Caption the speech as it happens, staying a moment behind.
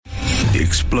the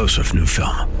explosive new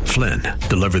film, Flynn,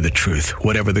 Deliver the Truth,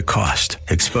 Whatever the Cost,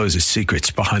 exposes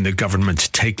secrets behind the government's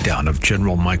takedown of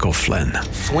General Michael Flynn.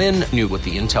 Flynn knew what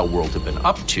the intel world had been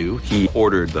up to. He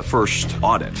ordered the first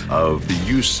audit of the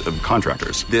use of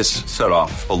contractors. This set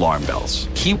off alarm bells.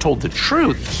 He told the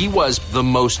truth. He was the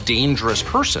most dangerous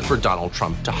person for Donald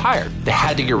Trump to hire. They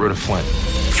had to get rid of Flynn.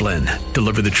 Flynn,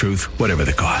 Deliver the Truth, Whatever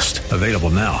the Cost. Available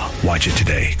now. Watch it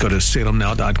today. Go to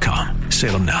salemnow.com.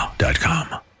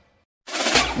 salemnow.com.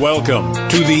 Welcome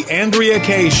to the Andrea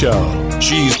Kaye Show.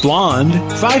 She's blonde,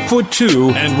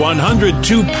 5'2", and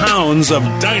 102 pounds of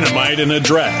dynamite in a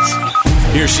dress.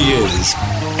 Here she is,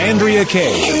 Andrea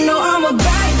Kaye. You know I'm a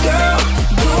bad girl.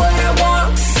 Do what I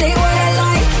want, say what I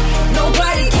like.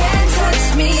 Nobody can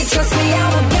touch me. Trust me,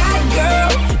 I'm a bad girl.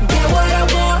 Get what I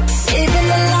want, living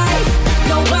the life.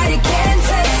 Nobody can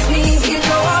test me. You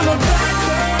know I'm a bad girl.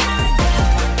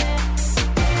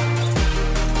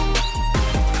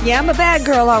 Yeah, I'm a bad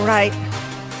girl, all right.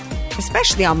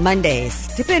 Especially on Mondays,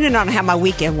 depending on how my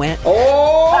weekend went.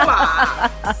 Oh,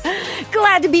 my.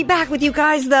 Glad to be back with you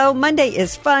guys, though. Monday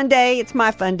is fun day. It's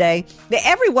my fun day.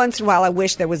 Every once in a while, I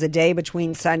wish there was a day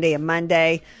between Sunday and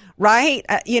Monday, right?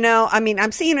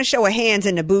 I'm seeing a show of hands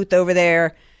in the booth over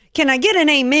there. Can I get an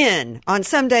amen? On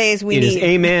some days It is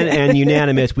amen and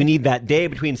unanimous. We need that day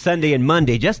between Sunday and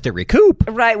Monday just to recoup.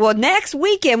 Right. Well, next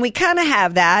weekend, we kind of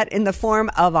have that in the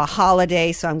form of a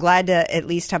holiday. So I'm glad to at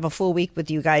least have a full week with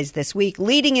you guys this week.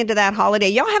 Leading into that holiday,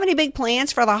 y'all have any big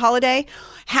plans for the holiday?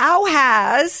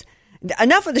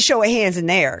 Enough of the show of hands in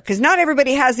there, because not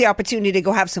everybody has the opportunity to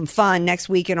go have some fun next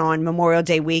weekend on Memorial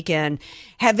Day weekend.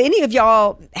 Have any of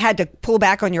y'all had to pull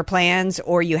back on your plans,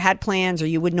 or you had plans, or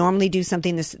you would normally do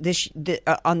something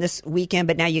on this weekend,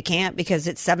 but now you can't because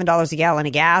it's $7 a gallon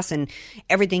of gas and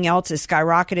everything else is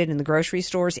skyrocketed in the grocery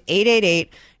stores?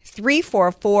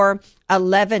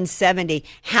 888-344-1170.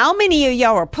 How many of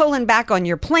y'all are pulling back on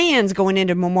your plans going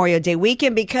into Memorial Day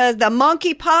weekend because the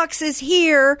monkeypox is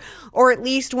here, or at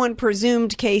least one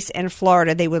presumed case in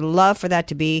Florida? They would love for that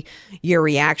to be your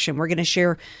reaction. We're going to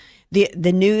share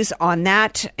the news on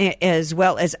that as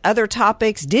well as other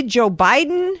topics. Did Joe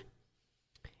Biden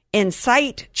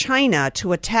incite China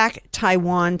to attack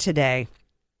Taiwan today?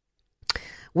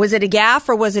 Was it a gaffe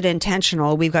or was it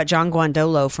intentional? We've got John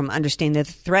Guandolo from Understanding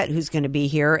the Threat who's going to be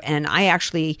here, and I'll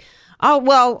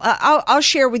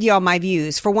share with y'all my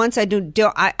views. For once,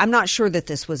 I'm not sure that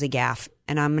this was a gaffe,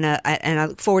 and I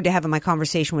look forward to having my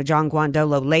conversation with John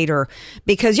Guandolo later,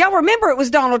 because y'all remember it was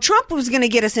Donald Trump who was going to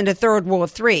get us into Third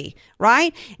World III,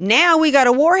 right? Now we got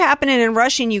a war happening in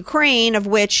Russia and Ukraine, of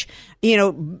which,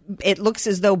 it looks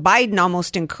as though Biden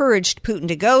almost encouraged Putin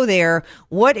to go there.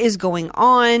 What is going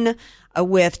on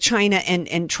with China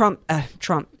and Trump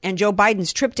and Joe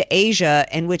Biden's trip to Asia,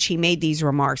 in which he made these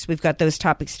remarks? We've got those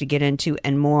topics to get into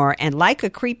and more. And like a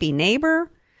creepy neighbor,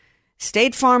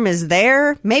 State Farm is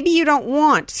there. Maybe you don't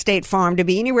want State Farm to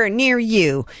be anywhere near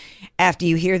you after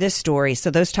you hear this story.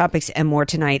 So those topics and more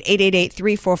tonight.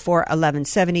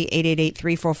 888-344-1170,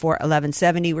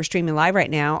 888-344-1170. We're streaming live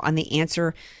right now on the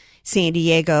Answer San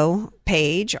Diego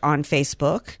page on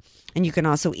Facebook. And you can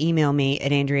also email me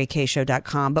at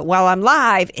AndreaKayeShow.com. But while I'm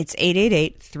live, it's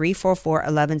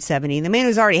 888-344-1170. The man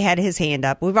who's already had his hand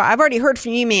up. I've already heard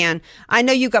from you, man. I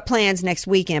know you've got plans next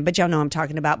weekend, but y'all know I'm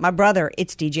talking about my brother.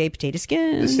 It's DJ Potato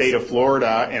Skins. The state of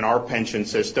Florida and our pension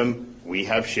system, we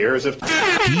have shares of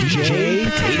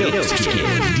DJ Potato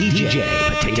Skins.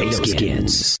 DJ Potato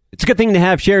Skins. It's a good thing to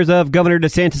have shares of Governor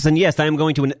DeSantis. And yes, I am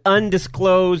going to an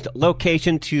undisclosed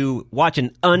location to watch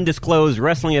an undisclosed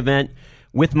wrestling event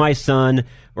with my son.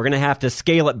 We're going to have to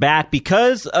scale it back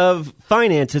because of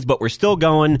finances, but we're still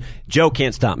going. Joe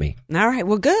can't stop me. All right.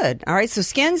 Well, good. All right. So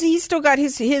Skins, he's still got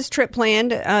his trip planned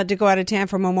to go out of town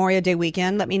for Memorial Day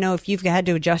weekend. Let me know if you've had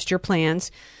to adjust your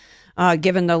plans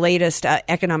given the latest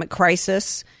economic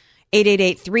crisis.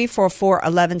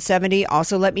 888-344-1170.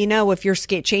 Also, let me know if you're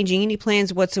changing any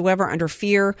plans whatsoever under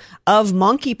fear of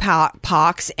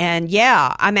monkeypox. And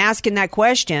yeah, I'm asking that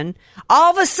question.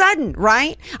 All of a sudden,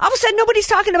 right? All of a sudden, nobody's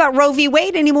talking about Roe v.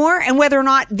 Wade anymore and whether or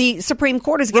not the Supreme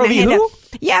Court is going to hand it.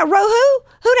 Yeah, Roe who?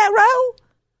 Who that Roe?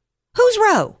 Who's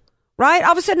Roe? Right?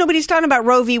 All of a sudden, nobody's talking about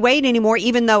Roe v. Wade anymore,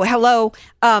 even though,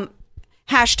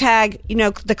 hashtag,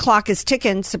 the clock is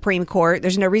ticking, Supreme Court.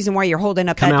 There's no reason why you're holding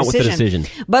up that decision. Come out with the decision.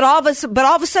 But all of a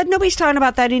sudden, nobody's talking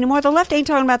about that anymore. The left ain't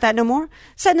talking about that no more.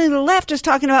 Suddenly, the left is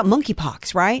talking about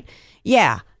monkeypox, right?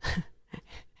 Yeah.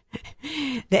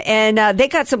 And they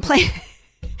got some plans.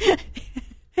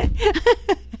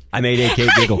 I made AK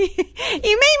giggle. You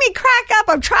made me crack up.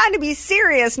 I'm trying to be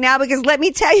serious now because let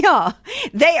me tell y'all,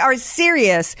 they are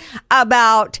serious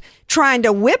about trying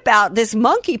to whip out this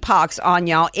monkeypox on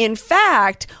y'all. In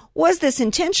fact, was this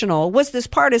intentional? Was this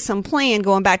part of some plan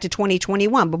going back to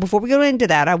 2021? But before we go into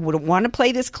that, I would want to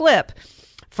play this clip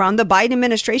from the Biden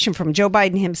administration, from Joe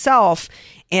Biden himself,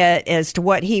 as to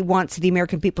what he wants the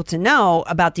American people to know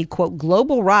about the, quote,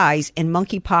 global rise in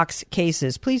monkeypox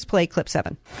cases. Please play clip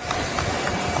 7.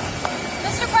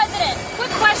 Mr. President,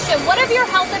 quick question. What have your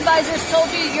health advisors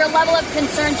told you your level of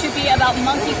concern should be about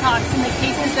monkeypox and the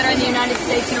cases that are in the United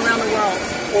States and around the world?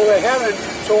 Well, they haven't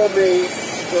told me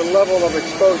the level of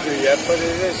exposure yet, but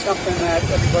it is something that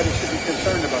everybody should be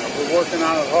concerned about. We're working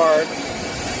on it hard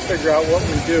to figure out what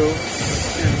we do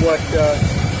and what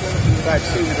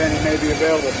vaccine, if any, may be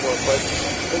available for it. But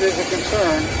it is a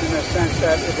concern in the sense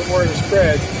that if it were to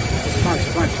spread, it's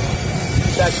consequential.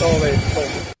 That's all they've told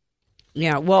me.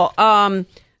 Yeah, well,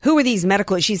 who are these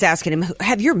medical? She's asking him,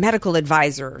 have your medical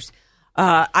advisors,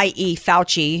 i.e.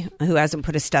 Fauci, who hasn't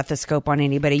put a stethoscope on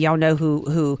anybody, y'all know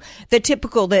who the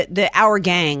typical, our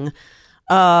gang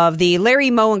of the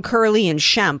Larry, Moe, and Curly and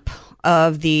Shemp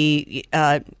of the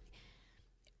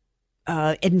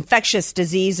infectious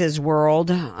diseases world.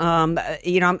 I'm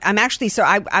actually, so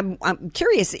I'm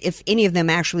curious if any of them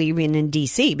actually even in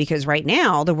DC, because right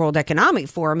now the World Economic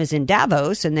Forum is in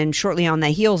Davos, and then shortly on the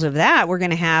heels of that, we're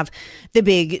going to have the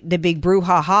big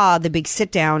brouhaha, the big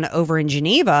sit down over in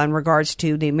Geneva in regards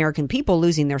to the American people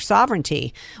losing their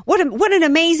sovereignty. What an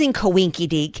amazing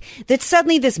coinky-dink that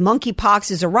suddenly this monkeypox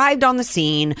has arrived on the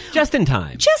scene. Just in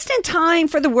time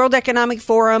For the World Economic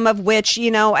Forum, of which,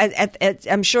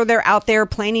 I'm sure they're out there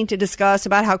planning to discuss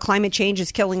about how climate change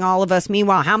is killing all of us.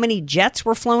 Meanwhile, how many jets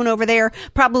were flown over there?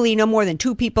 Probably no more than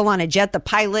 2 people on a jet, the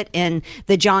pilot and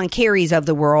the John Kerrys of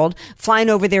the world, flying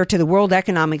over there to the World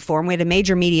Economic Forum. We had a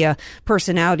major media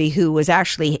personality who was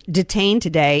actually detained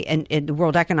today in the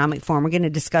World Economic Forum. We're going to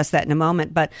discuss that in a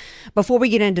moment. But before we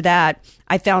get into that,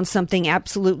 I found something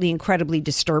absolutely incredibly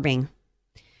disturbing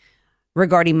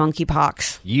regarding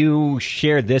monkeypox. You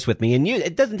shared this with me, and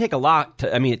it doesn't take a lot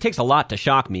it takes a lot to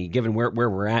shock me, given where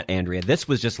we're at, Andrea. This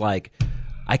was just like,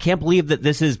 I can't believe that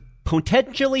this is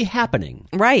potentially happening.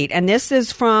 Right, and this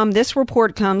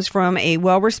report comes from a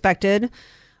well-respected,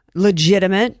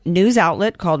 legitimate news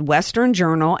outlet called Western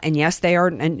Journal, and yes,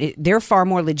 they're far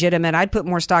more legitimate. I'd put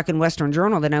more stock in Western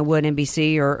Journal than I would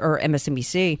NBC or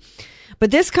MSNBC.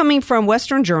 But this coming from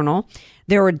Western Journal,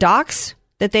 there are docs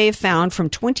that they have found from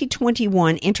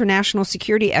 2021 international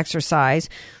security exercise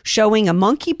showing a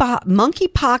monkeypox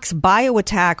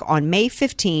bioattack on May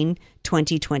 15,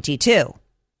 2022.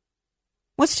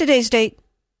 What's today's date?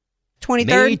 23rd?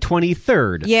 May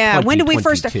 23rd. Yeah. When did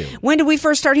we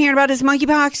first start hearing about this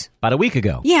monkeypox? About a week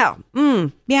ago. Yeah.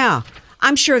 Yeah.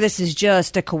 I'm sure this is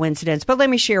just a coincidence, but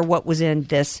let me share what was in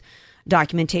this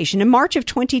documentation. In March of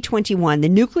 2021, the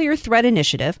Nuclear Threat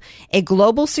Initiative, a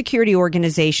global security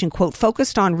organization, quote,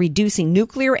 focused on reducing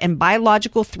nuclear and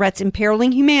biological threats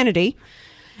imperiling humanity,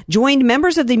 joined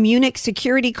members of the Munich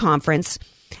Security Conference,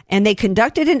 and they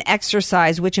conducted an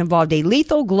exercise which involved a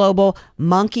lethal global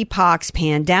monkeypox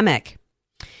pandemic.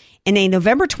 In a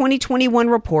November 2021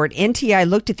 report, NTI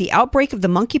looked at the outbreak of the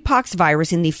monkeypox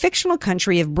virus in the fictional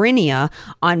country of Britannia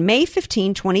on May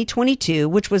 15, 2022,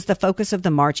 which was the focus of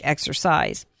the March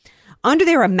exercise. Under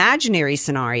their imaginary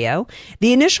scenario,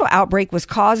 the initial outbreak was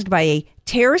caused by a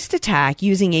terrorist attack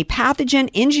using a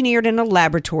pathogen engineered in a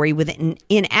laboratory with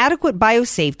inadequate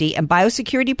biosafety and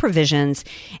biosecurity provisions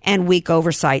and weak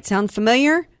oversight. Sound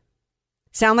familiar?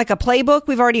 Sound like a playbook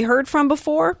we've already heard from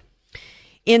before?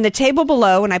 In the table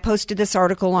below, and I posted this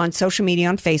article on social media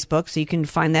on Facebook, so you can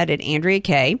find that at Andrea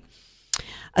Kaye.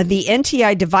 The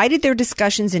NTI divided their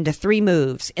discussions into 3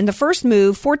 moves. In the first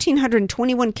move,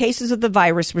 1,421 cases of the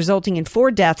virus resulting in 4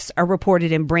 deaths are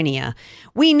reported in Britannia.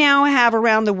 We now have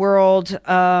around the world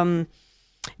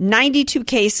 92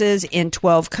 cases in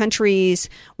 12 countries,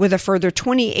 with a further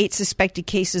 28 suspected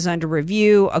cases under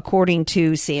review, according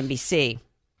to CNBC.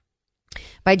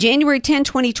 By January 10,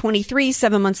 2023,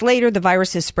 7 months later, the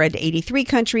virus has spread to 83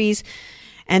 countries,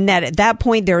 and that at that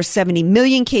point, there are 70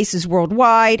 million cases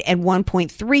worldwide, and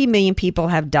 1.3 million people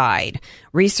have died.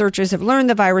 Researchers have learned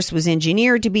the virus was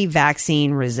engineered to be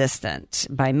vaccine resistant.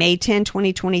 By May 10,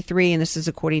 2023, and this is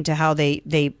according to how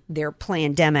their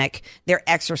pandemic, their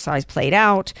exercise played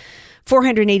out,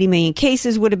 480 million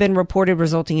cases would have been reported,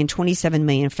 resulting in 27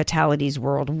 million fatalities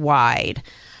worldwide.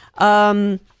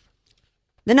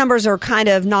 The numbers are kind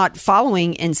of not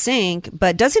following in sync,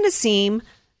 but doesn't it seem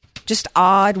just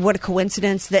odd, what a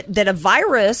coincidence, that a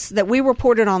virus that we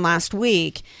reported on last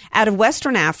week out of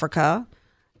Western Africa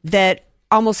that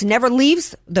almost never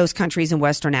leaves those countries in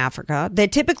Western Africa,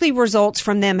 that typically results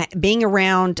from them being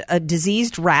around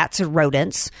diseased rats or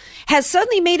rodents, has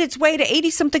suddenly made its way to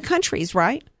 80-something countries,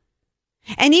 right?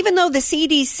 And even though the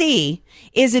CDC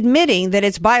is admitting that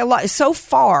it's so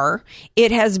far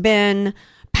it has been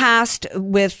passed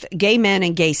with gay men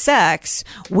and gay sex,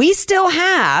 we still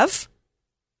have,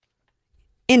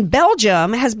 in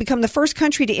Belgium, has become the first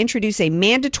country to introduce a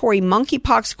mandatory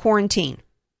monkeypox quarantine.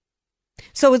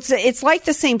 So it's like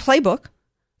the same playbook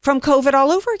from COVID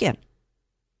all over again.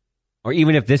 Or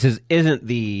even if this isn't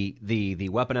the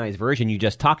weaponized version you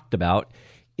just talked about,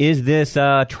 is this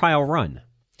a trial run?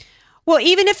 Well,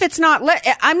 even if it's not,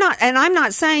 I'm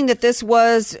not saying that this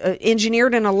was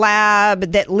engineered in a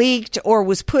lab that leaked or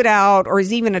was put out or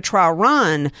is even a trial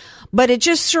run, but it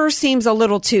just sure seems a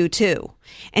little too.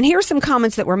 And here's some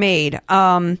comments that were made.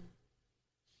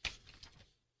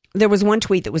 There was one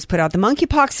tweet that was put out. The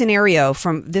monkeypox scenario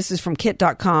this is from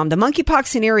kit.com. The monkeypox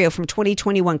scenario from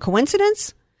 2021,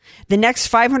 coincidence? The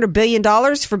next $500 billion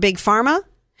for Big Pharma?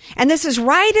 And this is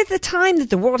right at the time that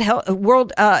the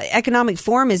World Economic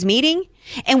Forum is meeting,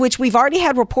 in which we've already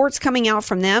had reports coming out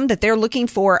from them that they're looking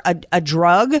for a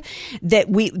drug that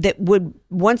would,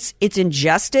 once it's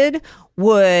ingested,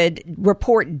 would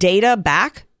report data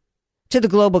back to the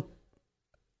global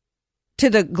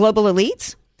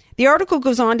elites. The article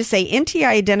goes on to say NTI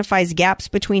identifies gaps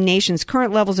between nations'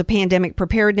 current levels of pandemic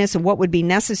preparedness and what would be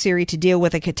necessary to deal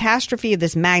with a catastrophe of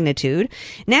this magnitude.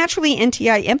 Naturally,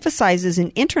 NTI emphasizes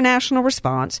an international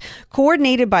response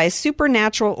coordinated by a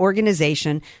supernatural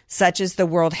organization such as the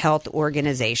World Health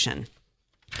Organization.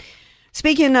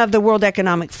 Speaking of the World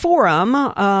Economic Forum,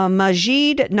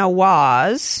 Majid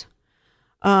Nawaz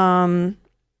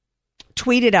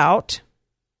tweeted out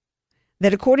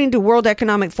that according to World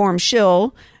Economic Forum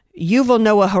shill Yuval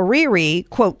Noah Hariri,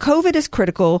 quote, COVID is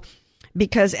critical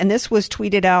because, and this was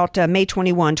tweeted out May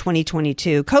 21,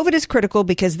 2022, COVID is critical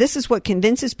because this is what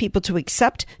convinces people to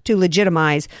accept, to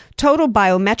legitimize total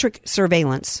biometric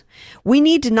surveillance. We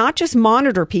need to not just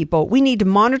monitor people, we need to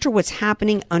monitor what's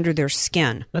happening under their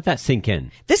skin. Let that sink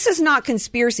in. This is not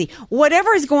conspiracy.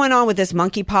 Whatever is going on with this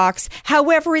monkeypox,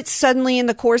 however, it's suddenly in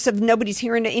the course of nobody's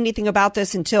hearing anything about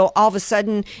this until all of a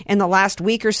sudden in the last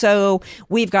week or so,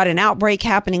 we've got an outbreak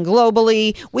happening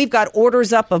globally. We've got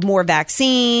orders up of more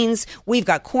vaccines. We've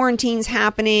got quarantines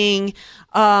happening.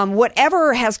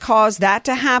 Whatever has caused that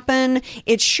to happen,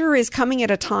 it sure is coming at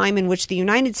a time in which the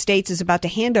United States is about to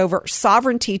hand over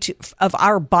sovereignty of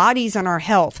our bodies and our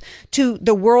health to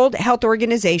the World Health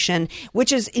Organization,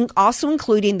 which is also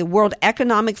including the World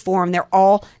Economic Forum. They're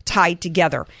all tied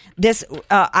together. This,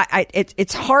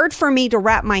 it's hard for me to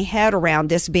wrap my head around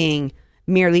this being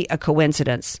merely a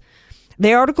coincidence.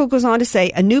 The article goes on to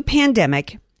say a new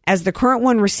pandemic, as the current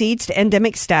one recedes to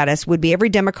endemic status, would be every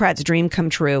Democrat's dream come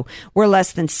true. We're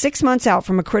less than 6 months out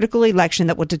from a critical election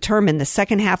that will determine the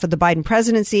second half of the Biden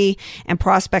presidency, and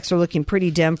prospects are looking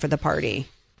pretty dim for the party.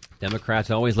 Democrats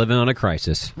always living on a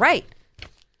crisis. Right.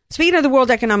 Speaking of the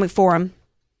World Economic Forum,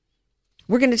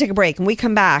 we're going to take a break. When we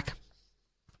come back,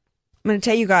 I'm going to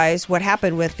tell you guys what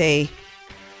happened with a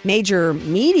major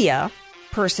media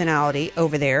personality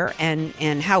over there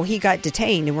and how he got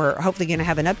detained, and we're hopefully going to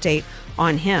have an update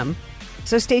on him.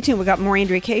 So stay tuned. We got more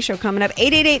Andrea Kaye Show coming up.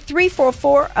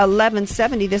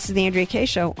 888-344-1170. This is the Andrea Kaye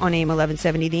Show on AM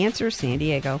 1170. The Answer, San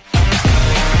Diego.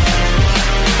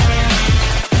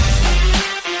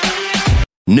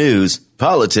 News,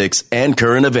 politics, and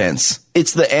current events.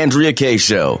 It's the Andrea Kaye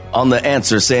Show on The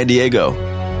Answer San Diego.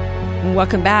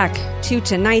 Welcome back to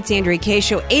tonight's Andrea Kaye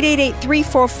Show.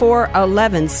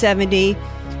 888-344-1170.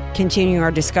 Continuing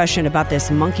our discussion about this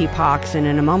monkeypox, and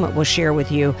in a moment we'll share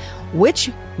with you which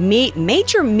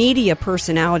major media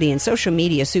personality and social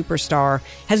media superstar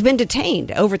has been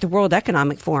detained over at the World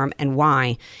Economic Forum and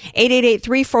why.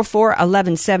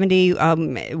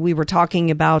 888-344-1170. We were talking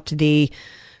about the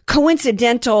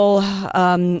coincidental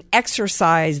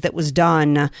exercise that was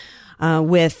done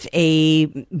with a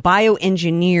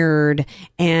bioengineered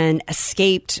and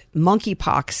escaped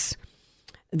monkeypox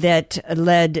that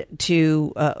led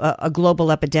to a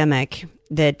global epidemic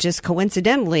that just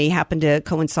coincidentally happened to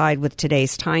coincide with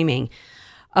today's timing.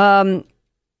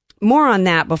 More on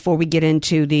that before we get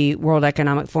into the World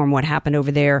Economic Forum, what happened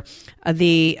over there.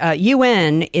 The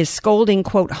UN is scolding,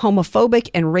 quote, homophobic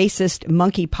and racist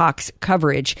monkeypox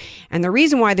coverage. And the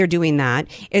reason why they're doing that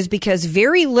is because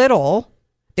very little,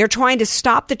 they're trying to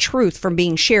stop the truth from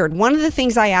being shared. One of the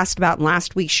things I asked about in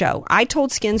last week's show, I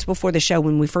told Skins before the show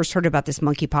when we first heard about this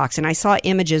monkeypox, and I saw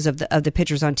images of the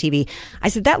pictures on TV. I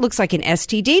said, that looks like an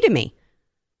STD to me.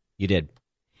 You did.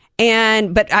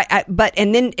 But I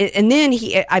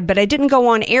didn't go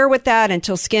on air with that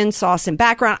until Skin saw some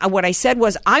background. What I said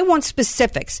was, I want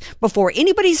specifics before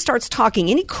anybody starts talking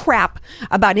any crap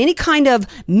about any kind of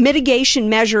mitigation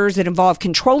measures that involve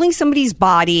controlling somebody's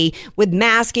body with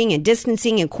masking and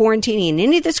distancing and quarantining and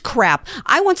any of this crap.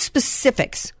 I want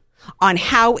specifics on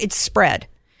how it's spread.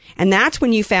 And that's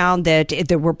when you found that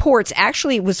the reports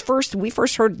actually we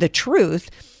first heard the truth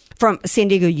from San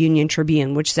Diego Union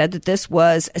Tribune, which said that this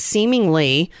was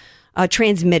seemingly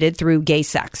transmitted through gay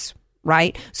sex,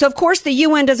 right? So, of course, the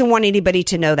UN doesn't want anybody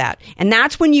to know that. And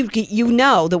that's when you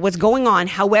know that what's going on,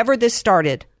 however this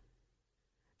started,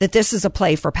 that this is a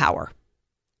play for power,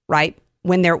 right?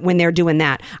 When they're doing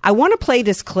that. I want to play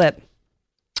this clip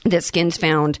that Skins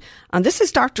found. This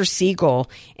is Dr.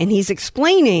 Siegel, and he's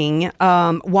explaining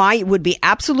why it would be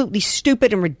absolutely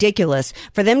stupid and ridiculous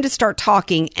for them to start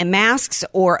talking and masks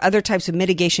or other types of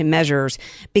mitigation measures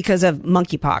because of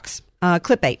monkeypox.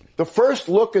 Clip 8. The first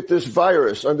look at this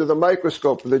virus under the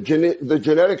microscope, the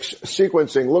genetics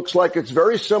sequencing, looks like it's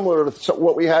very similar to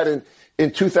what we had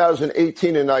in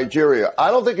 2018 in Nigeria. I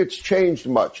don't think it's changed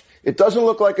much. It doesn't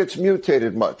look like it's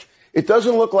mutated much. It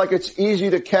doesn't look like it's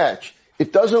easy to catch.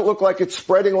 It doesn't look like it's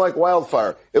spreading like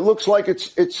wildfire. It looks like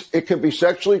it can be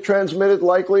sexually transmitted,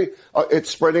 likely. It's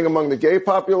spreading among the gay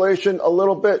population a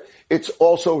little bit. It's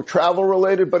also travel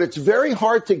related, but it's very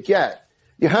hard to get.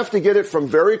 You have to get it from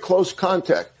very close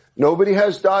contact. Nobody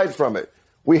has died from it.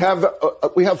 We have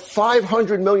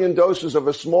 500 million doses of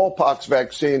a smallpox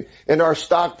vaccine in our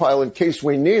stockpile in case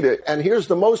we need it. And here's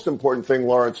the most important thing,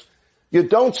 Lawrence. You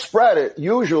don't spread it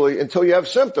usually until you have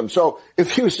symptoms. So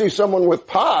if you see someone with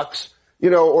pox,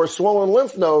 or swollen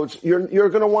lymph nodes, you're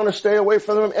going to want to stay away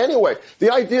from them anyway.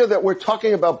 The idea that we're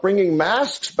talking about bringing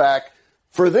masks back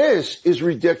for this is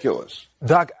ridiculous.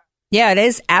 Doc. Yeah, it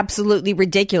is absolutely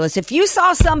ridiculous. If you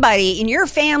saw somebody in your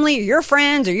family or your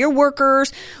friends or your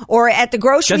workers or at the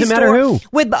grocery Doesn't store matter who.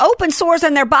 with open sores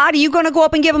on their body, you going to go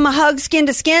up and give them a hug skin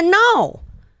to skin? No.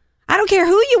 I don't care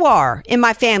who you are in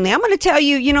my family. I'm going to tell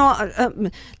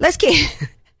you, let's get...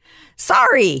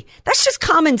 Sorry, that's just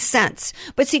common sense.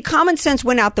 But see, common sense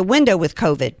went out the window with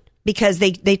COVID because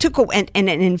they took and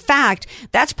in fact,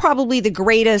 that's probably the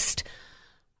greatest.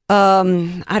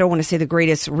 I don't want to say the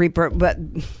greatest reaper, but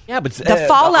yeah, but the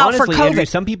fallout honestly, for COVID. Andrew,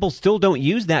 some people still don't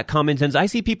use that common sense. I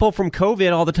see people from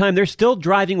COVID all the time. They're still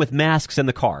driving with masks in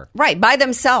the car, right, by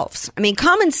themselves. I mean,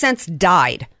 common sense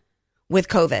died with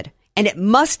COVID. And it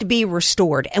must be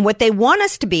restored. And what they want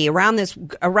us to be around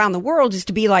the world is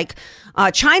to be like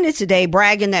China today,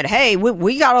 bragging that, hey,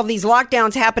 we got all these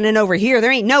lockdowns happening over here.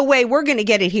 There ain't no way we're going to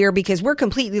get it here because we're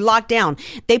completely locked down.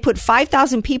 They put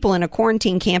 5,000 people in a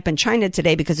quarantine camp in China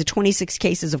today because of 26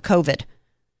 cases of COVID.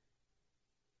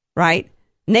 Right?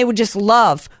 And they would just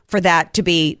love for that to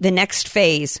be the next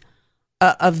phase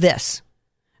of this.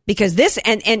 Because this,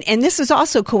 and this is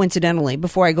also coincidentally,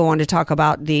 before I go on to talk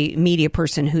about the media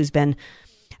person who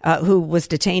was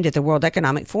detained at the World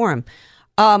Economic Forum,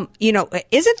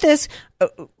 isn't this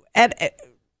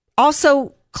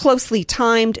also closely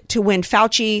timed to when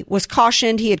Fauci was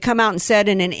cautioned? He had come out and said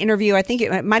in an interview, I think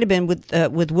it might have been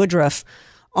with Woodruff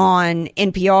on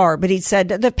NPR, but he said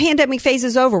the pandemic phase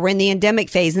is over. We're in the endemic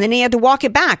phase. And then he had to walk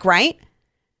it back, right?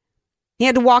 He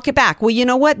had to walk it back. Well, you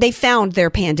know what? They found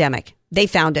their pandemic. They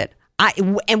found it.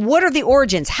 And what are the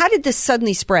origins? How did this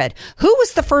suddenly spread? Who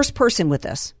was the first person with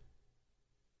this?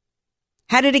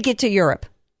 How did it get to Europe?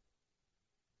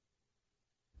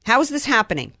 How is this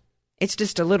happening? It's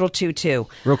just a little too.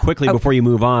 Real quickly before you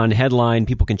move on, headline,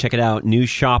 people can check it out,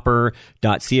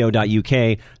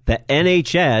 newsshopper.co.uk. The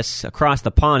NHS across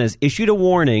the pond has issued a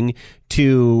warning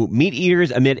to meat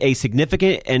eaters amid a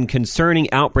significant and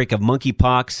concerning outbreak of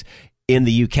monkeypox in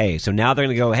the UK. So now they're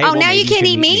going to go, hey, now you can't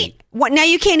eat meat? What? Now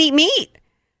you can't eat meat?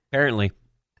 Apparently.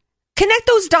 Connect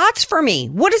those dots for me.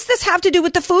 What does this have to do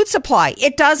with the food supply?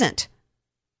 It doesn't.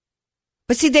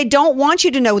 But see, they don't want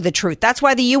you to know the truth. That's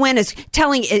why the UN is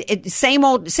telling same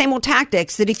old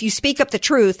tactics that if you speak up the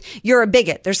truth, you're a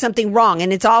bigot. There's something wrong.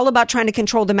 And it's all about trying to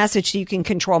control the message so you can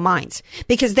control minds.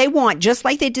 Because they want, just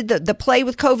like they did the play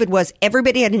with COVID was,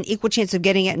 everybody had an equal chance of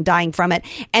getting it and dying from it.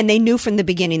 And they knew from the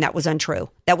beginning that was untrue.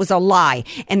 That was a lie.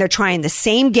 And they're trying the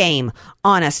same game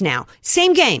on us now.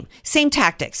 Same game, same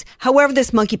tactics. However,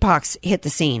 this monkeypox hit the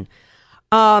scene.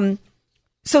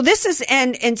 So this is,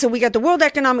 and so we got the World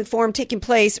Economic Forum taking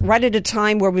place right at a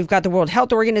time where we've got the World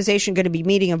Health Organization going to be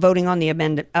meeting and voting on the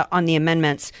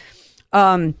amendments.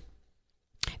 The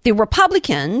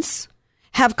Republicans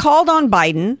have called on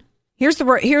Biden. Here's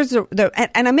the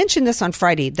and I mentioned this on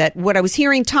Friday, that what I was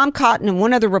hearing, Tom Cotton and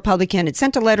one other Republican had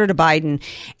sent a letter to Biden,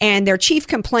 and their chief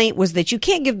complaint was that you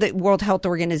can't give the World Health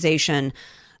Organization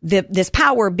this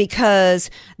power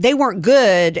because they weren't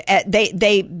good at,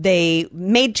 they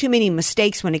made too many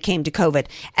mistakes when it came to COVID.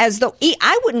 As though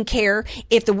I wouldn't care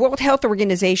if the World Health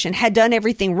Organization had done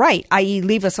everything right, i.e.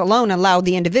 leave us alone, allow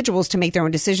the individuals to make their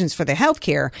own decisions for their health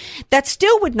care. That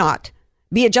still would not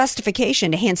be a justification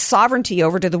to hand sovereignty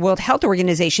over to the World Health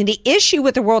Organization. The issue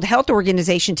with the World Health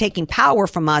Organization taking power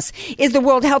from us is the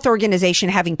World Health Organization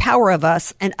having power of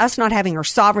us and us not having our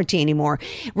sovereignty anymore.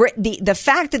 The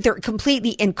fact that they're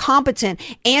completely incompetent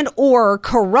and or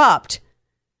corrupt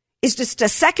is just a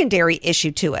secondary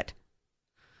issue to it.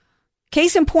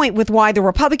 Case in point with why the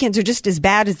Republicans are just as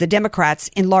bad as the Democrats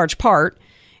in large part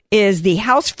is the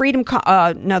House Freedom,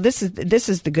 this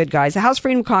is the good guys. The House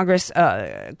Freedom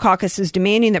Caucus is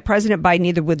demanding that President Biden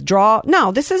either withdraw.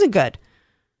 No, this isn't good.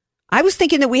 I was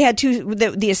thinking that we had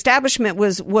the establishment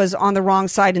was on the wrong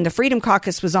side and the Freedom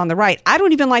Caucus was on the right. I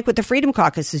don't even like what the Freedom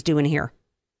Caucus is doing here.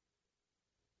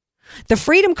 The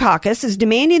Freedom Caucus is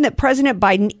demanding that President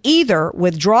Biden either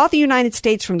withdraw the United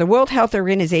States from the World Health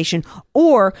Organization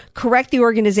or correct the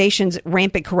organization's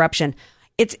rampant corruption.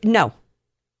 No.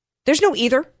 There's no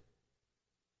either.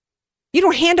 You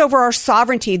don't hand over our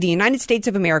sovereignty of the United States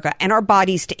of America and our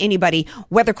bodies to anybody,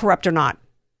 whether corrupt or not.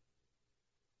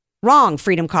 Wrong,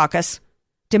 Freedom Caucus.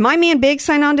 Did my man Big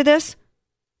sign on to this?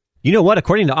 You know what?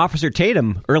 According to Officer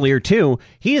Tatum earlier, too,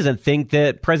 he doesn't think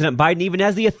that President Biden even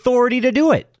has the authority to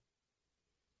do it.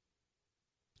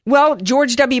 Well,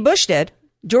 George W. Bush did.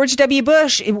 George W.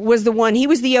 Bush was the one. He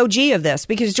was the OG of this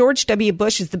because George W.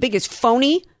 Bush is the biggest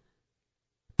phony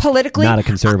politically. Not a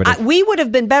conservative. We would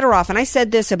have been better off, and I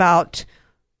said this about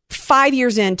 5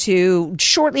 years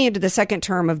shortly into the second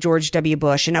term of George W.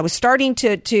 Bush, and I was starting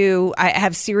I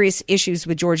have serious issues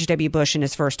with George W. Bush in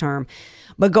his first term.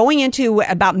 But going into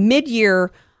about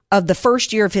mid-year of the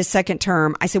first year of his second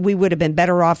term, I said we would have been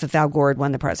better off if Al Gore had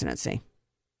won the presidency.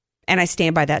 And I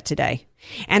stand by that today.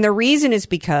 And the reason is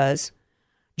because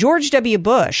George W.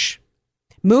 Bush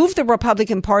moved the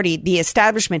Republican Party, the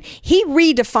establishment. He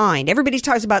redefined. Everybody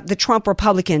talks about the Trump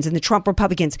Republicans and the Trump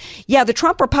Republicans. Yeah, the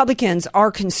Trump Republicans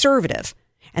are conservative.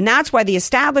 And that's why the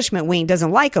establishment wing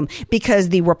doesn't like them, because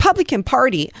the Republican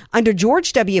Party under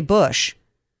George W. Bush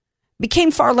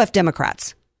became far left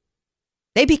Democrats.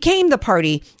 They became the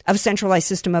party of centralized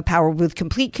system of power with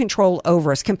complete control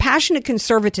over us. Compassionate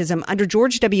conservatism under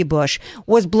George W. Bush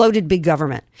was bloated big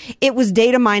government. It was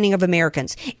data mining of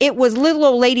Americans. It was little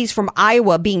old ladies from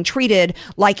Iowa being treated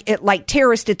like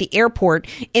terrorists at the airport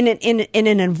in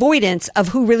an avoidance of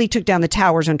who really took down the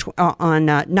towers on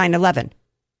 9/11.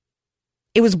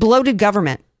 It was bloated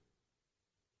government.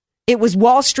 It was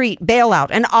Wall Street bailout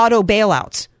and auto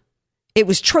bailouts. It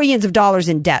was trillions of dollars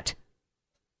in debt.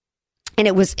 And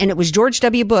it was George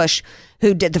W. Bush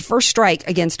who did the first strike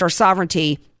against our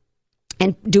sovereignty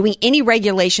and doing any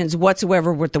regulations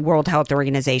whatsoever with the World Health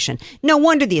Organization. No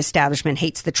wonder the establishment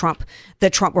hates the Trump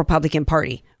Republican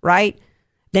Party, right?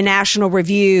 The National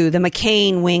Review, the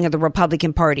McCain wing of the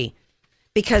Republican Party,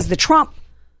 because the Trump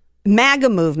MAGA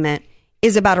movement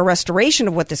is about a restoration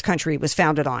of what this country was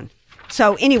founded on.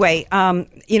 So anyway, I'm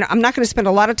not going to spend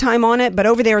a lot of time on it, but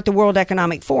over there at the World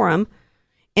Economic Forum,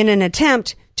 in an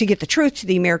attempt to get the truth to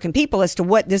the American people as to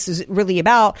what this is really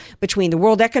about between the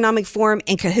World Economic Forum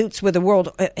and cahoots with the World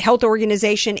Health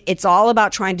Organization. It's all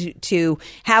about trying to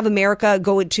have America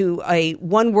go into a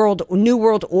new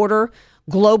world order,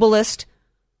 globalist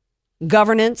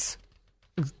governance,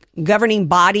 governing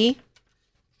body,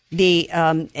 the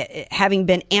having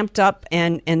been amped up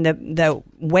and the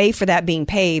way for that being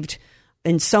paved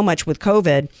in so much with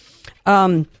COVID.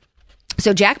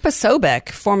 So Jack Posobiec,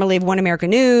 formerly of One America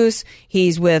News,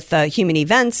 he's with Human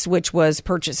Events, which was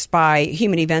purchased by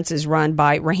Human Events, is run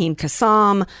by Raheem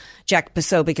Kassam. Jack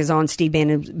Posobiec is on Steve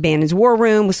Bannon's War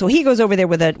Room, so he goes over there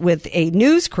with a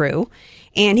news crew,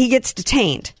 and he gets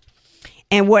detained.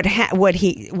 And what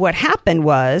happened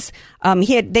was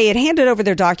they had handed over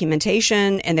their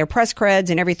documentation and their press creds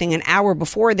and everything an hour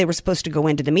before they were supposed to go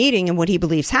into the meeting. And what he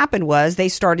believes happened was they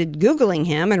started Googling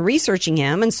him and researching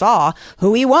him and saw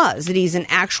who he was, that he's an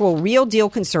actual real deal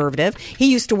conservative.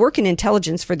 He used to work in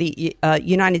intelligence for the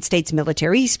United States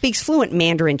military. He speaks fluent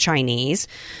Mandarin Chinese.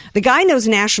 The guy knows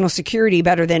national security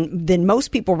better than most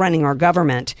people running our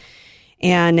government.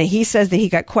 And he says that he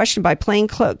got questioned by plain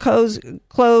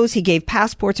clothes. He gave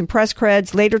passports and press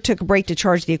creds, later took a break to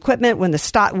charge the equipment when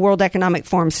the World Economic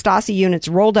Forum Stasi units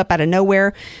rolled up out of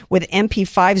nowhere with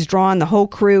MP5s drawn. The whole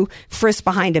crew frisked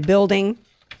behind a building.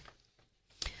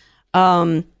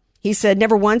 He said,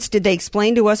 never once did they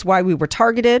explain to us why we were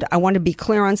targeted. I want to be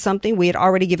clear on something. We had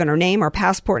already given our name, our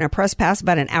passport, and our press pass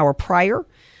about an hour prior.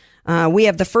 We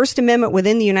have the First Amendment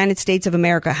within the United States of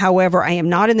America. However, I am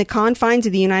not in the confines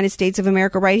of the United States of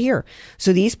America right here.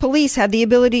 So these police have the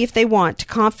ability, if they want, to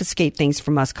confiscate things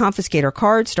from us, confiscate our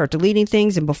cards, start deleting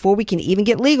things. And before we can even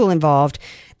get legal involved,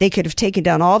 they could have taken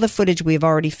down all the footage we have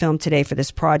already filmed today for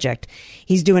this project.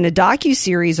 He's doing a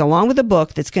docuseries along with a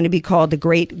book that's going to be called The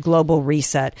Great Global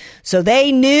Reset. So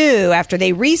they knew after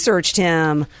they researched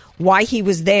him why he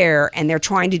was there, and they're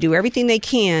trying to do everything they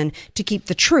can to keep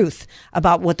the truth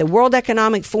about what the World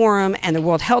Economic Forum and the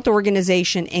World Health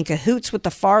Organization in cahoots with the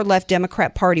far left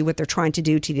Democrat Party, what they're trying to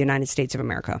do to the United States of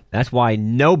America. That's why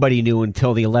nobody knew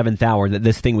until the 11th hour that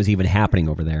this thing was even happening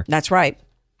over there. That's right.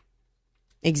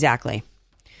 Exactly.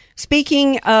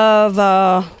 Speaking of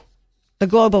the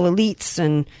global elites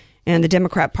and the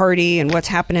Democrat Party and what's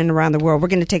happening around the world, we're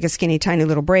going to take a skinny, tiny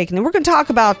little break, and then we're going to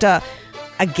talk about a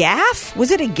gaffe. Was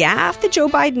it a gaffe that Joe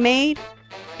Biden made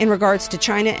in regards to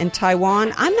China and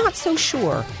Taiwan? I'm not so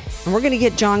sure. And we're going to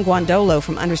get John Guandolo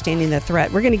from Understanding the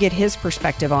Threat. We're going to get his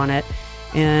perspective on it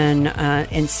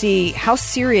and see how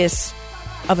serious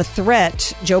of a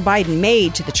threat Joe Biden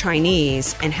made to the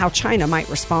Chinese and how China might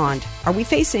respond. Are we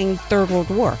facing Third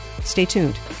World War? Stay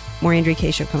tuned. More Andrea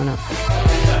Kaye Show coming up.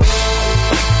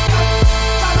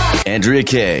 Andrea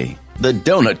Kaye, the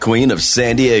donut queen of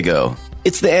San Diego.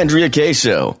 It's the Andrea Kaye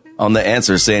Show on The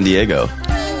Answer San Diego.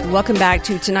 Welcome back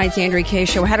to tonight's Andrea Kaye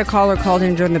Show. I had a caller called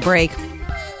in during the break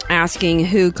asking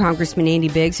who Congressman Andy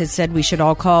Biggs had said we should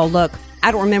all call. Look,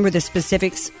 I don't remember the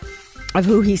specifics of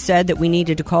who he said that we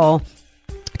needed to call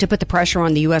to put the pressure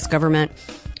on the U.S. government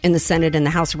in the Senate and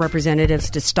the House of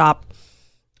Representatives to stop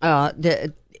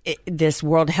this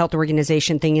World Health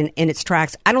Organization thing in its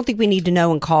tracks. I don't think we need to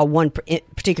know and call one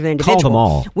particular individual. Call them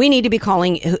all. We need to be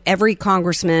calling every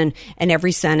congressman and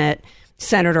every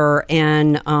senator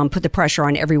and put the pressure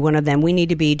on every one of them. We need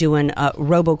to be doing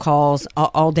robocalls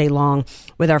all day long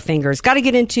with our fingers. Got to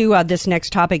get into this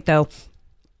next topic, though,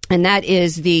 and that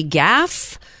is the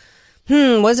gaffe.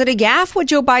 Was it a gaffe what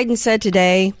Joe Biden said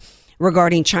today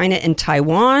regarding China and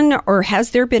Taiwan, or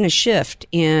has there been a shift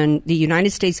in the United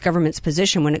States government's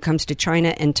position when it comes to China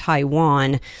and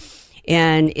Taiwan?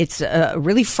 And it's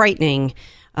really frightening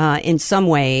in some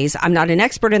ways. I'm not an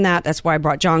expert in that. That's why I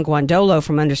brought John Guandolo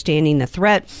from Understanding the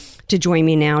Threat to join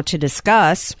me now to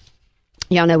discuss.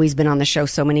 Y'all know he's been on the show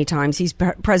so many times. He's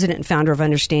president and founder of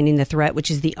Understanding the Threat,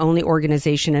 which is the only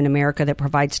organization in America that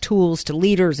provides tools to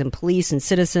leaders and police and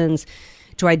citizens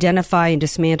to identify and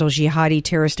dismantle jihadi,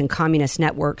 terrorist, and communist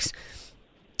networks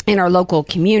in our local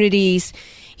communities.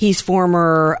 He's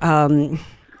former,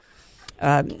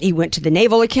 he went to the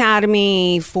Naval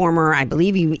Academy, former, I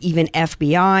believe, even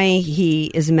FBI.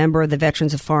 He is a member of the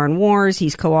Veterans of Foreign Wars.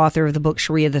 He's co-author of the book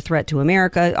Sharia, The Threat to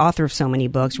America, author of so many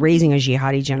books, Raising a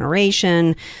Jihadi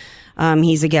Generation.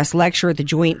 He's a guest lecturer at the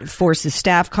Joint Forces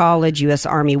Staff College, U.S.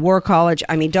 Army War College.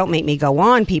 I mean, don't make me go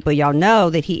on, people. Y'all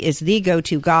know that he is the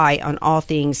go-to guy on all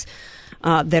things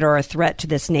that are a threat to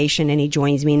this nation, and he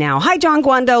joins me now. Hi, John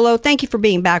Guandolo. Thank you for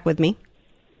being back with me.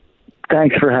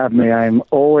 Thanks for having me. I'm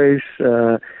always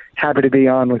happy to be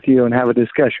on with you and have a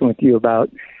discussion with you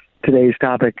about today's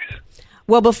topics.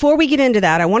 Well, before we get into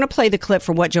that, I want to play the clip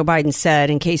from what Joe Biden said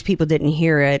in case people didn't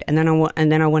hear it, and then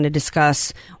I want to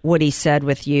discuss what he said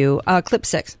with you. Clip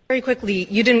 6. Very quickly,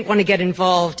 you didn't want to get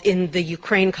involved in the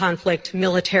Ukraine conflict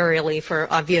militarily for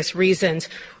obvious reasons.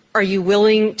 Are you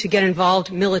willing to get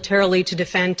involved militarily to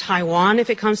defend Taiwan if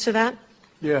it comes to that?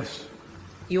 Yes.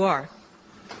 You are?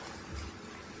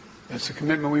 That's the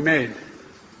commitment we made.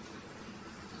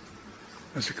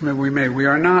 That's the commitment we made. We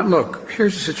are not, look,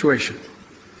 here's the situation.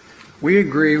 We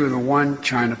agree with a one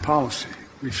China policy.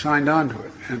 We've signed on to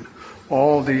it and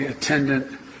all the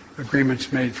attendant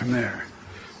agreements made from there.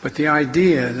 But the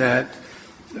idea that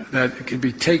it can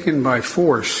be taken by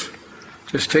force,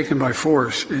 just taken by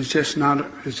force, is just not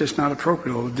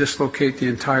appropriate. It will dislocate the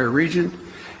entire region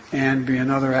and be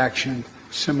another action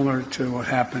similar to what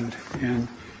happened in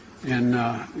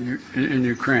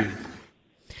Ukraine.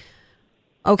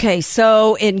 Okay,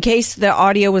 so in case the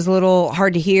audio was a little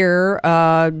hard to hear,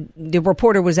 the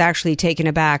reporter was actually taken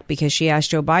aback because she asked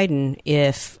Joe Biden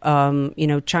if,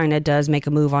 China does make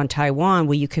a move on Taiwan,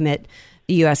 will you commit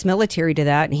the U.S. military to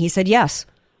that? And he said yes,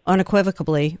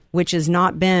 unequivocally, which has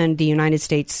not been the United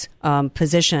States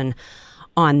position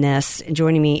on this. And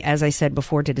joining me, as I said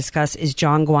before, to discuss is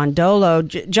John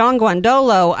Guandolo. John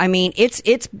Guandolo, I mean,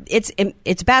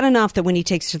 it's bad enough that when he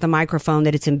takes to the microphone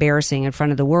that it's embarrassing in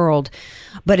front of the world.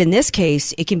 But in this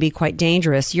case, it can be quite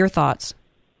dangerous. Your thoughts?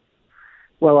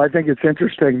 Well, I think it's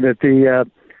interesting that the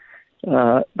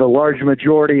the large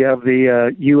majority of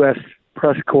the U.S.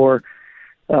 press corps,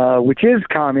 which is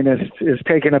communist, is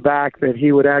taken aback that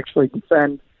he would actually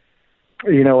defend,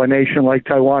 a nation like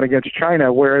Taiwan against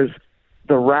China, whereas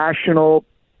the rational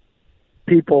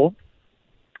people,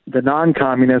 the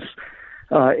non-communists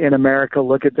in America,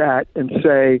 look at that and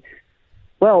say,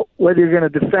 well, whether you're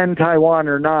going to defend Taiwan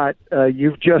or not,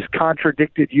 you've just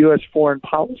contradicted U.S. foreign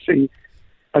policy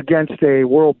against a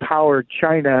world power,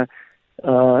 China,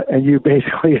 and you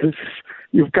basically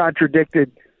you've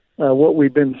contradicted what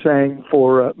we've been saying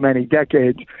for many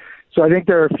decades. So I think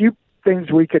there are a few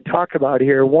things we could talk about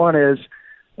here. One is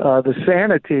the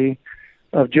sanity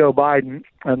of Joe Biden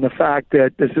and the fact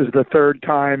that this is the third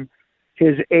time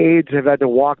his aides have had to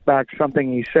walk back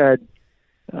something he said,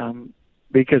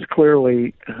 because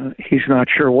clearly he's not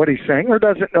sure what he's saying or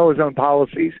doesn't know his own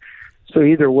policies. So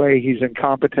either way, he's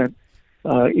incompetent,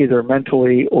 either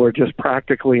mentally or just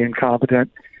practically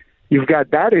incompetent. You've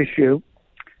got that issue.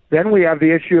 Then we have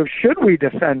the issue of should we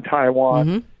defend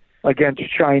Taiwan against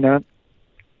China,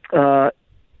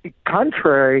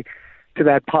 contrary to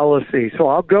that policy. So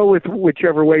I'll go with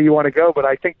whichever way you want to go, but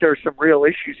I think there's some real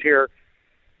issues here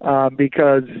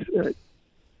because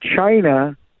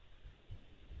China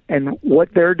and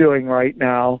what they're doing right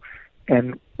now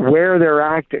and where they're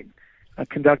acting,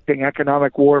 conducting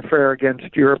economic warfare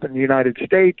against Europe and the United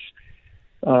States,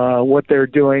 what they're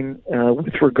doing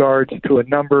with regards to a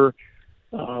number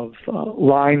of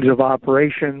lines of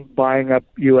operation, buying up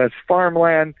U.S.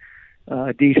 farmland,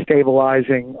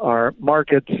 destabilizing our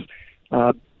markets,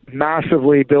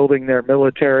 massively building their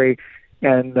military,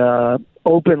 and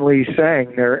openly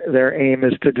saying their aim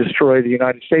is to destroy the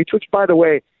United States, which, by the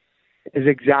way, is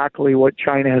exactly what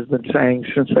China has been saying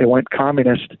since they went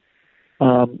communist.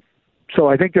 So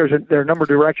I think there are a number of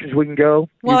directions we can go.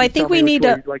 Well, I think we need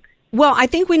to. Well, I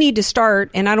think we need to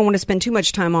start, and I don't want to spend too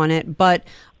much time on it, but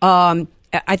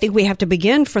I think we have to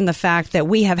begin from the fact that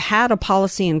we have had a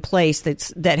policy in place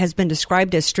that has been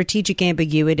described as strategic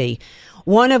ambiguity.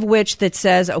 One of which that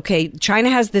says, okay, China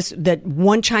has that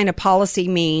one China policy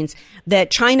means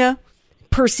that China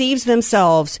perceives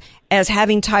themselves as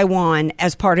having Taiwan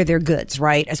as part of their goods,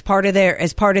 right? As part of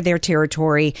their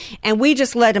territory. And we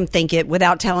just let them think it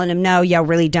without telling them, no, you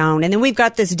really don't. And then we've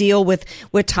got this deal with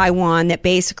Taiwan that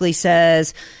basically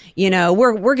says,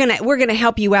 we're gonna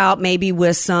help you out maybe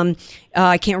with some,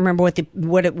 I can't remember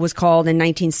what it was called in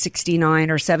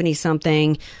 1969 or 70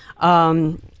 something,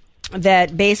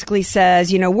 that basically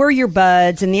says, we're your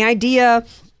buds. And the idea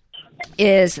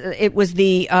is it was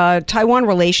the Taiwan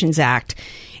Relations Act.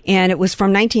 And it was from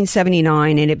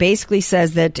 1979, and it basically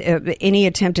says that any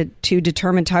attempt to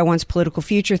determine Taiwan's political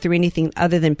future through anything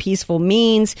other than peaceful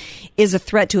means is a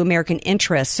threat to American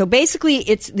interests. So basically,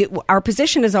 our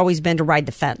position has always been to ride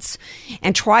the fence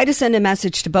and try to send a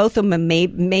message to both of them, and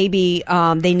maybe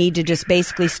they need to just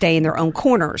basically stay in their own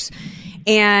corners.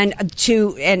 And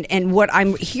what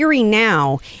I'm hearing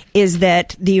now is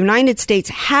that the United States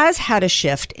has had a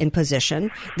shift in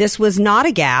position. This was not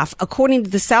a gaffe. According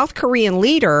to the South Korean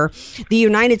leader, the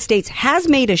United States has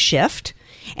made a shift.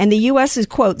 And the U.S. is,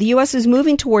 quote, the U.S. is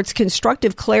moving towards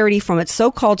constructive clarity from its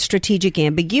so-called strategic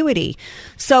ambiguity.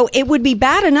 So it would be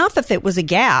bad enough if it was a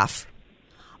gaffe.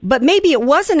 But maybe it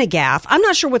wasn't a gaffe. I'm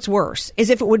not sure what's worse,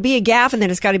 is if it would be a gaffe and then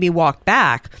it's got to be walked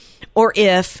back, or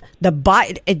if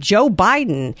Joe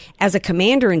Biden, as a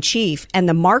commander-in-chief, and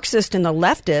the Marxist and the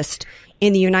leftist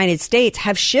in the United States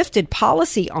have shifted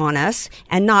policy on us,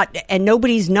 and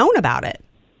nobody's known about it.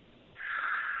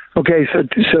 Okay,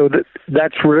 so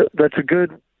that's a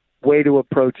good way to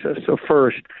approach this. So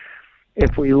first,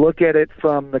 if we look at it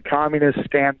from the communist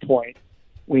standpoint,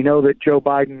 we know that Joe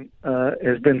Biden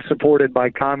has been supported by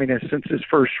communists since his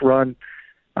first run.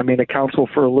 I mean, the Council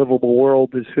for a Livable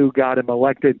World is who got him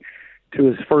elected to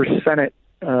his first Senate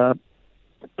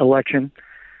election,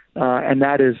 and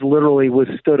that is literally was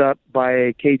stood up by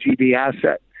a KGB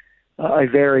asset, a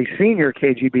very senior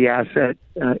KGB asset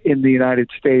in the United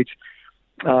States.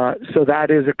 So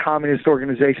that is a communist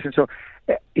organization. So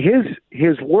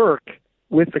his work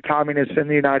with the communists in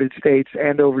the United States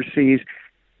and overseas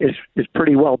is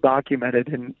pretty well documented,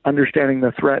 and understanding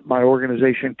the threat, my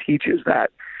organization teaches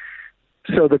that.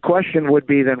 So the question would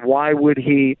be then, why would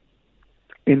he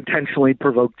intentionally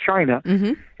provoke China?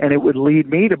 Mm-hmm. And it would lead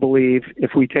me to believe,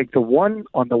 if we take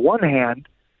on the one hand,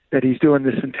 that he's doing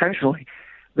this intentionally,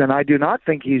 then I do not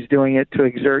think he's doing it to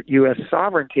exert U.S.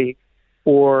 sovereignty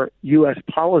or U.S.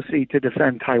 policy to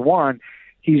defend Taiwan.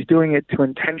 He's doing it to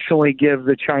intentionally give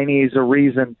the Chinese a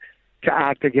reason to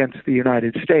act against the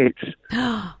United States.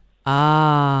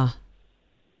 Ah.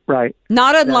 Right.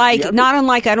 Not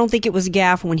unlike I don't think it was a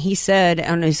gaffe when he said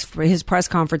on his press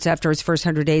conference after his first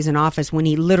 100 days in office when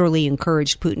he literally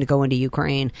encouraged Putin to go into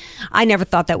Ukraine. I never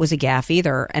thought that was a gaffe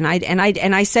either. And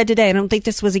I said today I don't think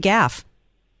this was a gaffe.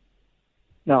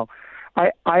 No.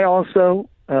 I also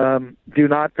do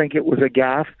not think it was a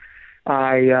gaffe.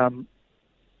 I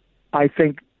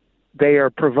think they are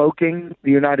provoking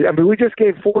the United. I mean, we just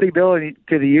gave $40 billion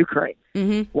to the Ukraine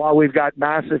while we've got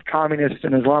massive communist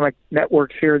and Islamic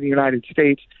networks here in the United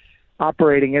States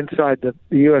operating inside the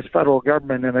U.S. federal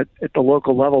government and at the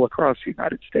local level across the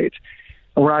United States.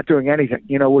 And we're not doing anything.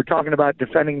 You know, we're talking about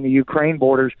defending the Ukraine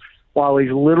borders while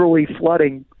he's literally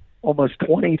flooding almost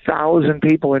 20,000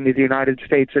 people into the United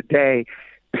States a day,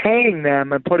 paying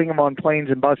them and putting them on planes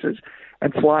and buses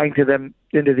and flying to them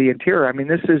into the interior. I mean,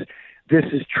 this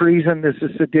is treason. This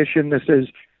is sedition. This is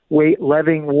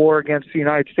levying war against the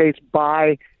United States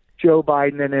by Joe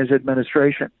Biden and his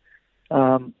administration.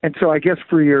 And so I guess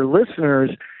for your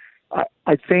listeners,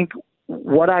 I think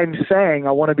what I'm saying,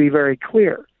 I want to be very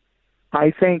clear.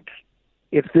 I think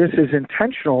if this is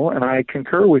intentional, and I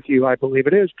concur with you, I believe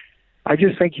it is, I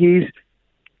just think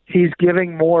he's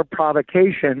giving more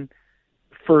provocation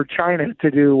for China to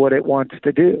do what it wants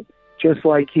to do, just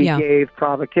like he gave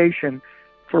provocation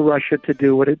for Russia to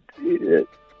do what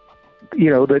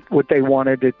what they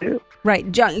wanted to do. Right.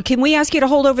 John, can we ask you to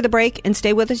hold over the break and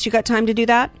stay with us? You got time to do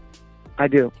that? I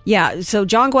do. Yeah. So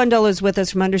John Guandolo is with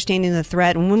us from Understanding the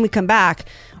Threat. And when we come back,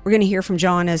 we're going to hear from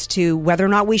John as to whether or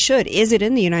not we should. Is it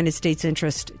in the United States'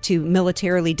 interest to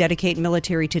militarily dedicate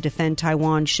military to defend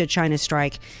Taiwan should China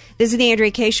strike? This is the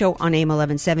Andrea Kaye Show on AM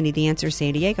 1170, The Answer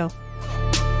San Diego.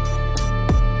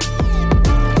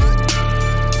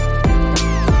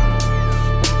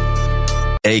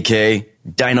 AK,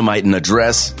 Dynamite in a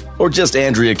Dress, or just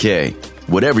Andrea Kaye.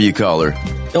 Whatever you call her,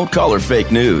 don't call her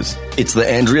fake news. It's the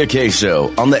Andrea Kaye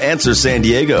Show on The Answer San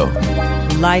Diego.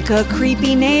 Like a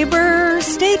creepy neighbor,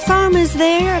 State Farm is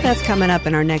there. That's coming up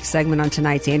in our next segment on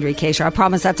tonight's Andrea Kaye Show. I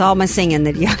promise that's all my singing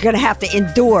that you're going to have to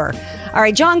endure. All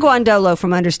right, John Guandolo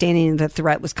from Understanding the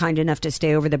Threat was kind enough to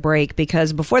stay over the break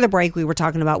because before the break we were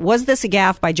talking about, was this a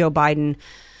gaffe by Joe Biden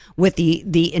with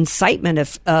the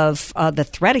incitement of the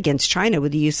threat against China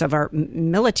with the use of our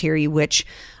military, which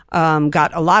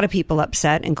got a lot of people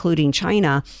upset, including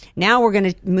China. Now we're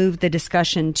going to move the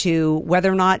discussion to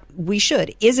whether or not we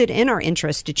should. Is it in our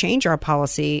interest to change our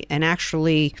policy and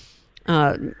actually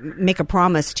make a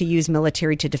promise to use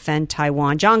military to defend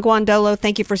Taiwan? John Guandolo,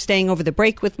 thank you for staying over the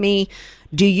break with me.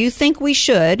 Do you think we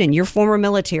should, in your former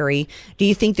military, do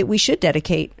you think that we should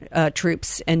dedicate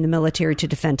troops and the military to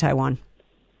defend Taiwan?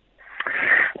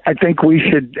 I think we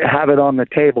should have it on the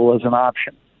table as an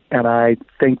option. And I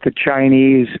think the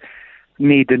Chinese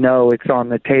need to know it's on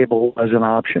the table as an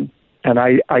option. And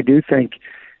I do think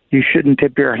you shouldn't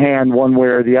tip your hand one way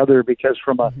or the other because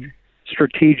from a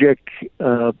strategic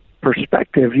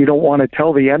perspective, you don't want to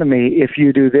tell the enemy, if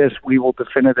you do this, we will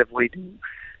definitively do,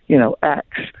 X.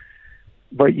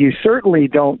 But you certainly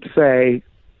don't say,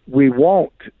 we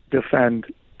won't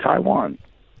defend Taiwan.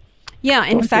 Yeah,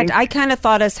 in fact, I kind of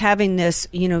thought us having this,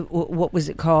 what was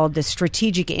it called? The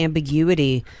strategic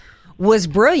ambiguity was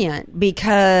brilliant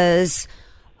because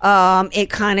it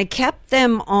kind of kept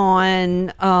them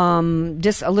on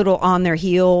just a little on their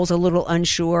heels, a little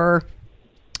unsure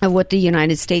of what the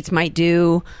United States might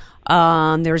do.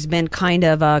 There's been kind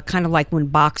of like when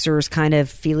boxers kind of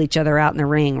feel each other out in the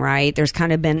ring, right? There's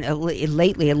kind of been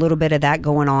lately a little bit of that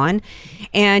going on.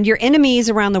 And your enemies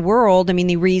around the world, I mean,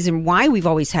 the reason why we've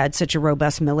always had such a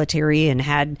robust military and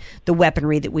had the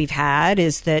weaponry that we've had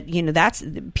is that, that's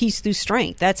peace through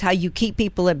strength. That's how you keep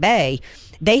people at bay.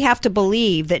 They have to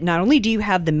believe that not only do you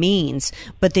have the means,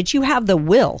 but that you have the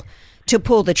will to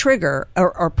pull the trigger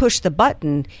or push the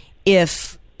button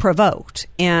if provoked.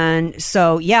 And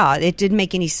so, yeah, it didn't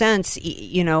make any sense,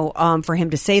 for him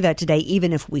to say that today,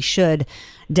 even if we should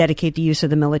dedicate the use of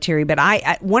the military. But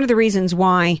one of the reasons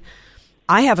why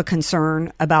I have a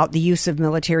concern about the use of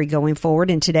military going forward,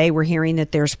 and today we're hearing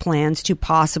that there's plans to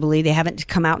possibly, they haven't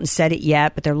come out and said it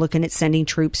yet, but they're looking at sending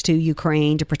troops to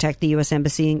Ukraine to protect the U.S.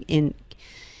 Embassy in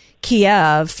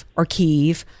Kyiv,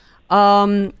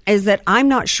 is that I'm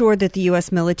not sure that the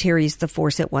U.S. military is the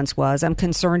force it once was. I'm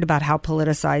concerned about how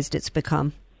politicized it's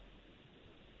become.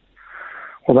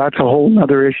 Well, that's a whole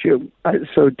other issue.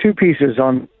 So 2 pieces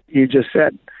on you just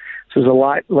said. So there's a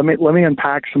lot. Let me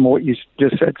unpack some of what you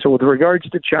just said. So with regards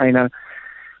to China,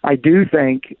 I do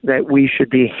think that we should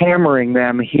be hammering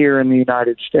them here in the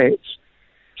United States.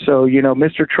 So,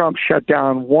 Mr. Trump shut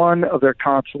down one of their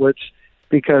consulates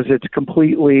because it's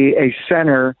completely a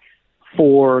center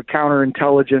for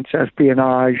counterintelligence,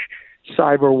 espionage,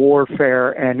 cyber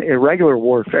warfare and irregular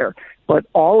warfare. But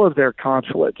all of their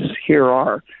consulates here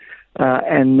are.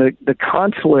 And the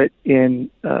consulate in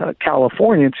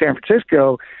California, in San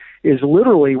Francisco, is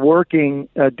literally working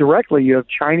directly. You have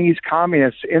Chinese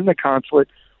communists in the consulate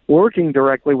working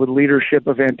directly with leadership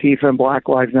of Antifa and Black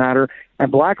Lives Matter,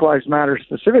 and Black Lives Matter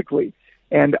specifically,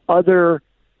 and other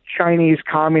Chinese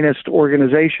communist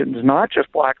organizations, not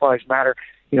just Black Lives Matter,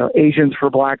 Asians for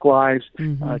Black Lives,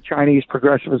 Chinese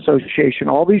Progressive Association,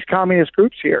 all these communist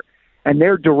groups here, and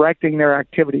they're directing their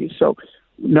activities. So,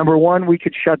 number one, we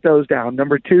could shut those down.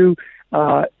 Number two,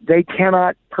 they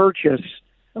cannot purchase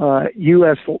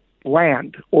U.S.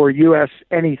 land or U.S.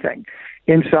 anything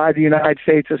inside the United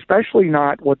States, especially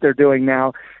not what they're doing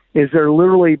now, is they're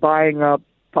literally buying up,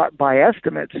 by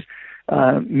estimates,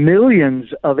 millions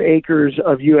of acres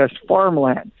of U.S.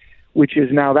 farmland, which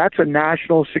is now, that's a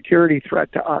national security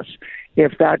threat to us.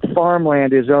 If that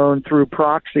farmland is owned through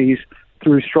proxies,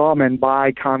 through strawmen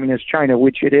by Communist China,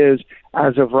 which it is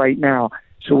as of right now.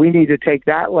 So we need to take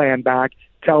that land back,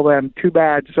 tell them, too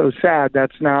bad, so sad,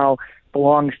 that's now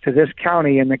belongs to this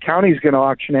county, and the county's going to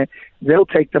auction it. They'll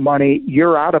take the money.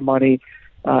 You're out of money.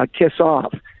 Kiss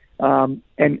off. And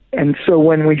so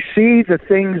when we see the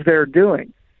things they're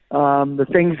doing, the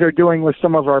things they're doing with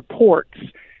some of our ports,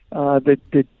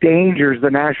 the dangers,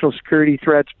 the national security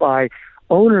threats by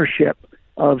ownership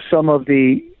of some of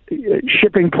the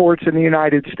shipping ports in the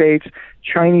United States,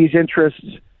 Chinese interests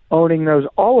owning those,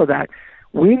 all of that,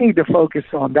 we need to focus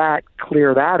on that,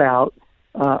 clear that out.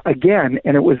 Again,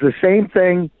 and it was the same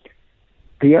thing,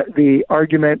 the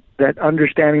argument that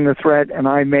Understanding the Threat and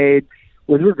I made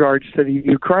with regards to the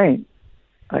Ukraine.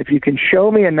 If you can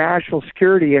show me a national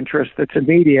security interest that's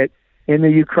immediate in the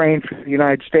Ukraine for the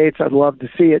United States, I'd love to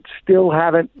see it. Still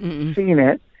haven't seen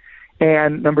it.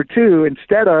 And number two,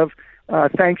 instead of,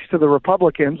 thanks to the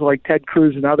Republicans like Ted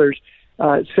Cruz and others,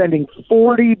 sending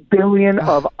 $40 billion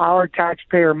of our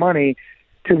taxpayer money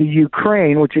to the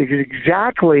Ukraine, which is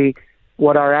exactly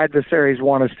what our adversaries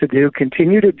want us to do,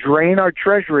 continue to drain our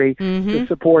treasury to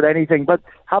support anything. But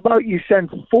how about you send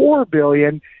 $4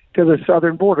 billion to the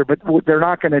southern border? But they're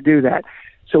not going to do that.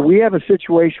 So we have a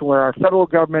situation where our federal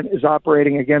government is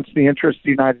operating against the interests of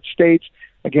the United States,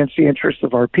 against the interests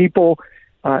of our people.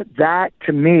 That,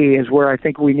 to me, is where I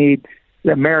think the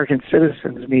American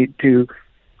citizens need to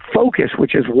focus,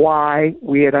 which is why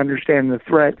we at Understanding the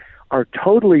Threat are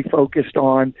totally focused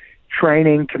on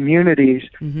training communities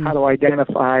how to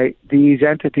identify these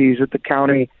entities at the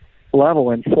county level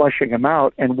and flushing them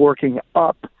out and working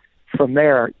up from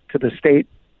there to the state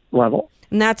level.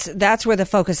 And that's where the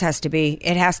focus has to be.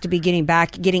 It has to be getting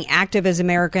active as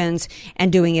Americans and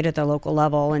doing it at the local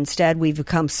level. Instead, we've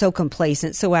become so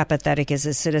complacent, so apathetic as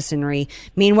a citizenry.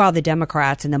 Meanwhile, the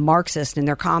Democrats and the Marxists and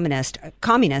their communist,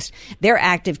 they're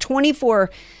active 24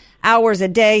 hours a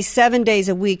day, 7 days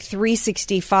a week,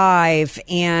 365,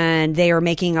 and they are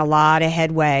making a lot of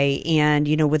headway. And,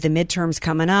 with the midterms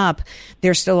coming up,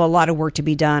 there's still a lot of work to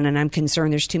be done. And I'm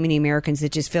concerned there's too many Americans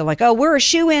that just feel like, oh, we're a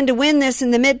shoo-in to win this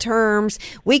in the midterms.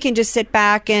 We can just sit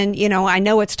back and, I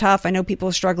know it's tough. I know people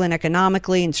are struggling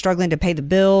economically and struggling to pay the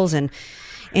bills, and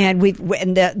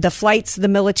the flights the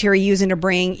military using to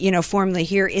bring, formula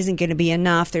here isn't going to be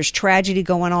enough. There's tragedy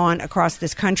going on across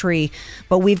this country,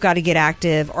 but we've got to get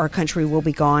active. Our country will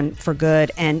be gone for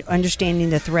good. And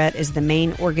Understanding the Threat is the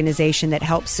main organization that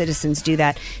helps citizens do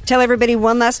that. Tell everybody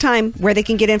one last time where they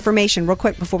can get information real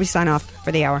quick before we sign off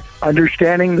for the hour.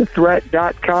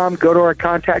 Understandingthethreat.com. Go to our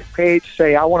contact page.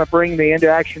 Say, I want to bring the Into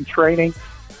Action training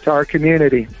to our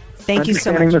community. Thank you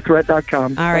so much.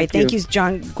 Understandingthethreat.com. All right. Thank you,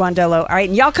 John Guandolo. All right.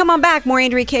 And y'all come on back. More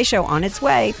Andrea Kaye Show on its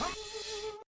way.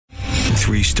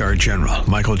 3-star General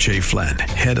Michael J. Flynn,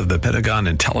 head of the Pentagon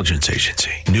Intelligence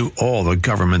Agency, knew all the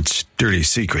government's dirty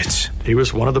secrets. He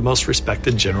was one of the most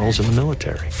respected generals in the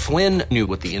military. Flynn knew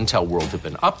what the intel world had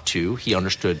been up to. He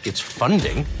understood its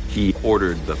funding. He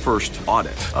ordered the first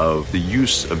audit of the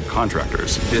use of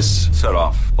contractors. This set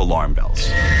off alarm bells.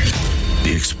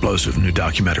 The explosive new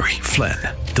documentary, Flynn,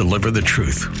 Deliver the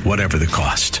Truth, Whatever the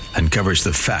Cost, uncovers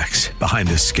the facts behind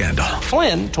this scandal.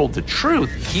 Flynn told the truth.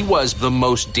 He was the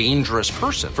most dangerous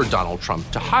person for Donald Trump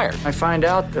to hire. I find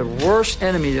out the worst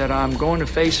enemy that I'm going to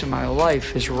face in my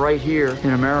life is right here in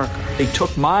America. They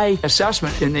took my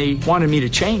assessment and they wanted me to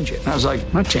change it. And I was like,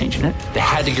 I'm not changing it. They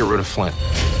had to get rid of Flynn.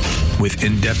 With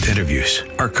in-depth interviews,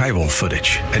 archival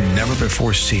footage, and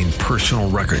never-before-seen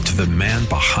personal records of the man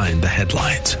behind the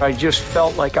headlines. I just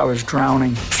felt like I was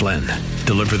drowning. Flynn,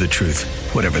 Deliver the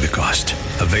Truth, Whatever the Cost.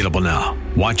 Available now.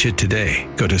 Watch it today.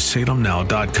 Go to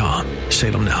salemnow.com.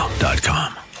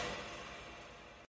 salemnow.com.